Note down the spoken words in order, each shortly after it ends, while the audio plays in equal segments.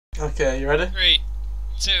Okay, you ready? 3,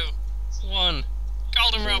 2, 1.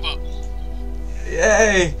 Golden robot.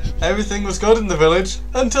 Yay! Everything was good in the village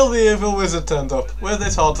until the evil wizard turned up with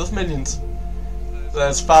his hordes of minions.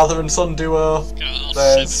 There's father and son duo. Got all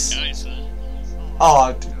There's 7 guys there.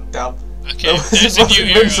 oh damn. Okay, The there's wizard a was new hero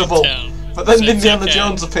in invincible, town. but then So it's Indiana okay.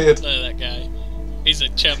 Jones appeared. Look at that guy. He's a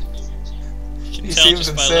chump. You can He tell seems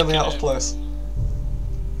just by insanely looking out at of him. place.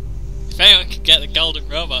 If anyone could get the golden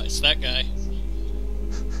robot, it's that guy.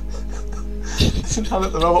 Now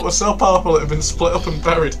that the robot was so powerful it had been split up and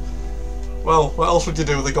buried. Well, what else would you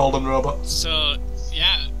do with a golden robot? So,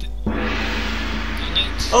 yeah.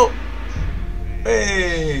 Oh!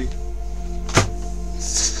 Hey!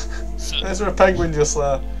 So, There's a penguin just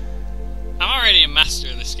there. I'm already a master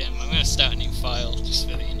of this game. I'm going to start a new file just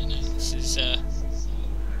for the internet. This is,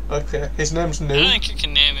 Okay, his name's I New. don't think I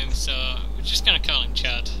can name him, so we're just going to call him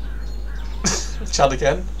Chad. Chad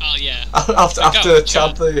again. Oh, yeah. After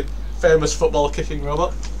Chad, the famous football kicking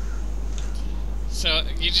robot. So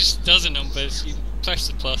you just does the numbers. You press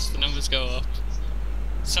the plus, the numbers go up.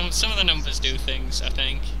 Some of the numbers do things, I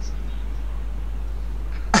think.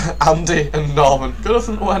 Andy and Norman. Good enough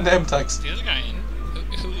to wear name tags. The other guy in?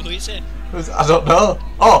 Who is it? I don't know.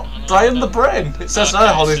 Oh, Brian the Brain. It says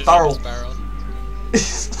there on his barrel.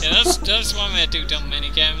 Yeah, those one where do dumb mini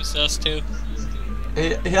games. Those two.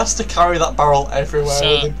 He has to carry that barrel everywhere with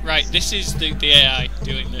So him. right, this is the AI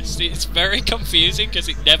doing this. It's very confusing because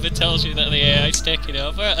it never tells you that the AI is taking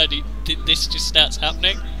over, and this just starts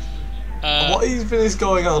happening. What even is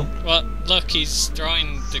going on? Well, look, he's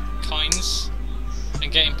throwing the coins and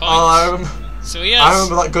getting points. So he has, I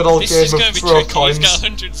remember that good old this game is of going to be throw tricky. coins. He's got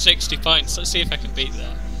 160 points. Let's see if I can beat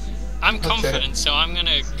that. I'm confident, so I'm going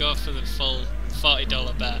to go for the full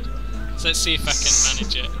 $40 bet. So let's see if I can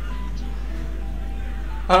manage it.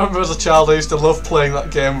 I remember as a child I used to love playing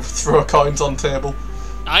that game of throw coins on table.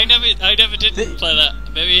 I never did play that.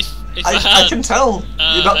 Maybe if I I had, can tell.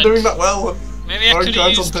 You're not doing that well. Maybe I Throwing could have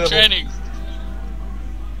coins used on the table. training.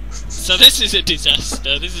 So this is a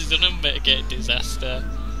disaster. This is an unmitigated disaster.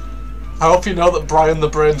 I hope you know that Brian the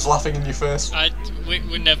Brain's laughing in your face.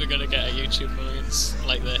 We're never gonna get a YouTube millions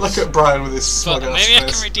like this. Look at Brian with his But smug ass maybe I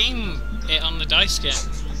face. can redeem it on the dice game.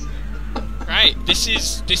 Right, this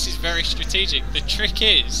is very strategic. The trick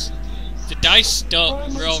is, the dice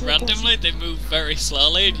don't roll randomly, they move very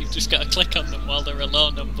slowly, and you've just got to click on them while they're a low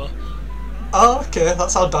number. Oh, okay,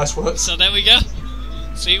 that's how dice works. So there we go.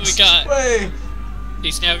 See, we got. Wait,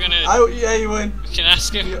 He's now gonna. yeah, you win. We can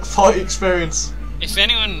ask him. You get 40 experience. If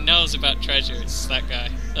anyone knows about treasure, it's that guy.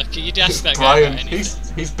 Look, you'd ask that Brian, guy about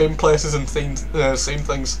anything. he's been places and seen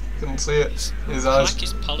things. You can see it in his I eyes. like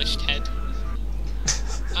his polished head.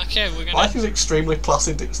 Okay, we're I gonna. like his extremely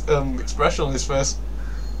placid expression on his face.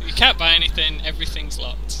 You can't buy anything. Everything's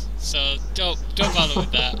locked. So don't bother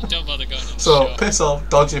with that. Don't bother going in the So shop. piss off,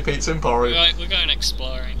 Dodgy Pizza Emporium. We're going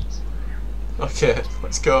exploring. Okay,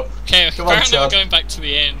 let's go. Okay, Come on, apparently we're Chad. going back to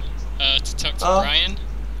the inn to talk to Brian.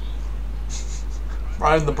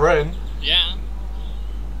 Brian the Brain. Yeah.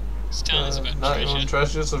 He's telling us about 91 treasure.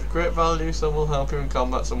 treasures of great value. Some will help you in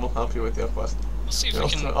combat. Some will help you with your quest. We'll see if we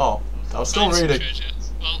can Oh, I was still find some reading. treasure.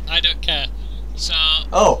 Well, I don't care. So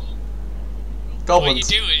Oh, what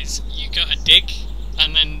goblins. you do is you gotta dig,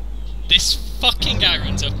 and then this fucking guy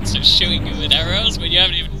runs up and starts shooting you with arrows when you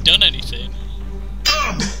haven't even done anything.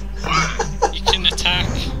 You can attack,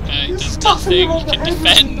 it does nothing. You can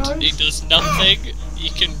defend, it does nothing. You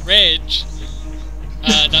can rage,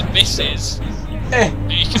 that misses.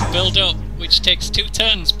 And you can build up, which takes 2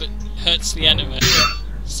 turns but hurts the enemy.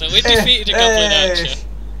 So we defeated a goblin archer.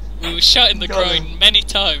 We were shot in the Got groin him. many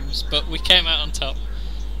times, but we came out on top.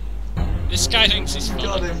 This guy thinks he's funny.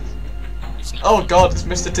 Got him. He's not Oh funny. god, it's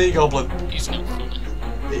Mr. T Goblin. He's not funny.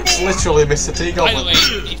 It's literally Mr. T By the Goblin.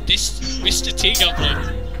 way, this Mr. T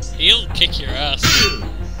Goblin, he'll kick your ass.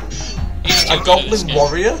 He's too A good at this goblin game.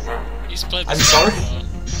 warrior? He's played I'm this sorry? game before.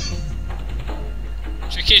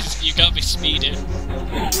 Trick is, you gotta be speeding.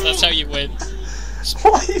 That's how you win.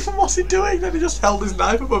 What even was he doing? Then he just held his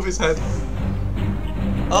knife above his head.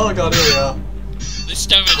 Oh god, here we are. This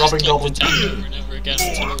time I just Robbing clicked goblin. attack over and over again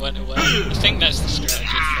until it went away. I think that's the strategy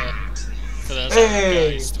for those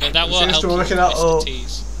Hey! guys. But that It won't seems help to be you with working out. Mr. Oh.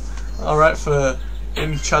 T's. Alright, for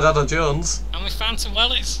in Chadada Jones. And we found some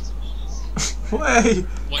wellies. Way!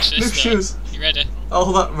 Watch New this though. shoes. You ready?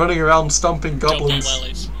 All that running around stomping Double goblins.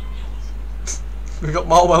 wellies. We got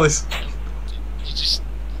more wellies. You just...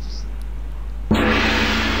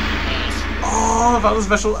 Oh, that was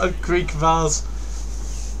special a Greek vase.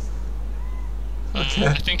 Okay.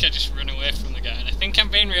 I think I just run away from the guy, and I think I'm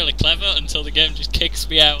being really clever until the game just kicks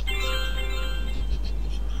me out.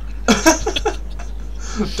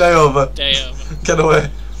 Day over. Day over. Get away.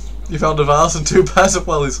 You found a vase and 2 pairs of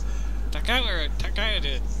wellies. That guy were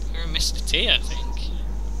Mr. T, I think.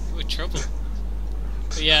 We're trouble.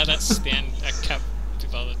 But yeah, that's the end. I can't be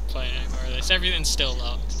bothered playing any more of this. Everything's still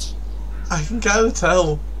locked. I can kind of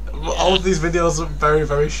tell. Yeah. All of these videos are very,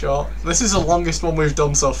 very short. This is the longest one we've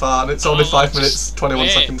done so far, and it's only 5 minutes, 21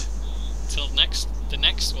 seconds. Till the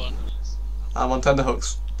next one. I'm on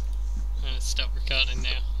tenterhooks. I'm gonna stop recording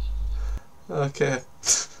now. Okay.